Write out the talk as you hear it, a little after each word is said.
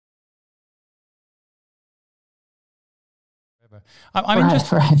I'm Right,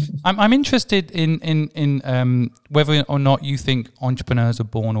 interested. right. I'm interested in whether or not you think entrepreneurs are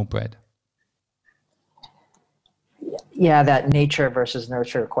born or bred. Yeah, that nature versus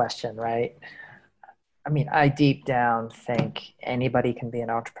nurture question, right? I mean, I deep down think anybody can be an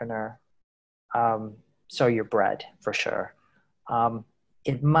entrepreneur. Um, so you're bred for sure. Um,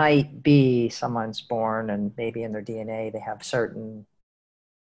 it might be someone's born and maybe in their DNA they have certain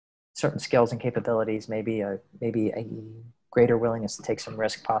skills and capabilities, maybe a greater willingness to take some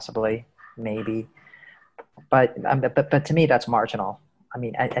risk, possibly, maybe. But to me, that's marginal. I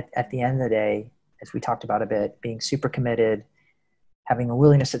mean, at the end of the day, as we talked about a bit, being super committed, having a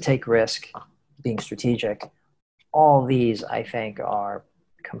willingness to take risk, being strategic, all these I think are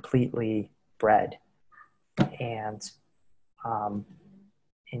completely bred, and um,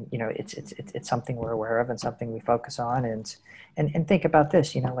 and it's something we're aware of and something we focus on, and think about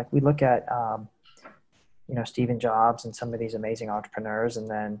this. Like we look at Stephen Jobs and some of these amazing entrepreneurs, and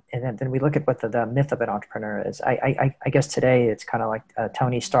then we look at what the myth of an entrepreneur is. I guess today it's kind of like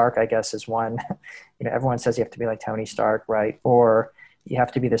Tony Stark. I guess is one. Everyone says you have to be like Tony Stark, right? Or you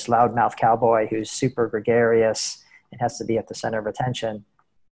have to be this loudmouth cowboy who's super gregarious and has to be at the center of attention.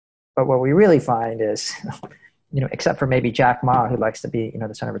 But what we really find is, except for maybe Jack Ma, who likes to be,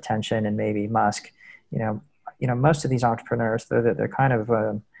 the center of attention, and maybe Musk, most of these entrepreneurs, they're kind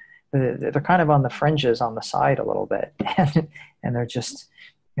of they're kind of on the fringes, on the side a little bit, and they're just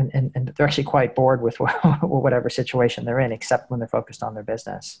and they're actually quite bored with whatever situation they're in, except when they're focused on their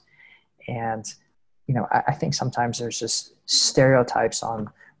business. And I think sometimes there's just stereotypes on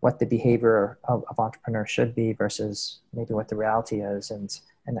what the behavior of entrepreneurs should be versus maybe what the reality is, and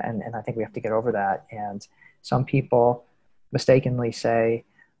I think we have to get over that. And some people mistakenly say,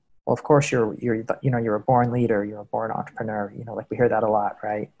 well, of course you're a born leader, you're a born entrepreneur, like we hear that a lot,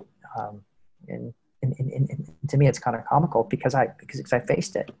 right? And to me it's kind of comical because I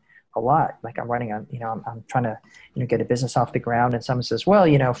faced it a lot. Like I'm running on, I'm trying to get a business off the ground, and someone says,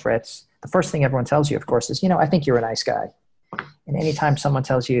 well, Fritz, the first thing everyone tells you, of course, is, I think you're a nice guy. And anytime someone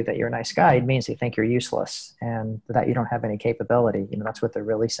tells you that you're a nice guy, it means they think you're useless and that you don't have any capability. That's what they're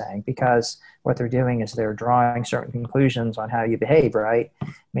really saying, because what they're doing is they're drawing certain conclusions on how you behave, right?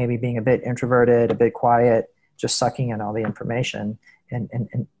 Maybe being a bit introverted, a bit quiet, just sucking in all the information, and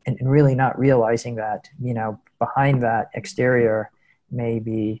really not realizing that, behind that exterior may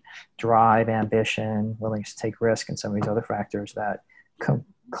be drive, ambition, willingness to take risk, and some of these other factors that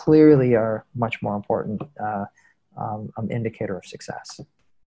clearly are much more important indicator of success.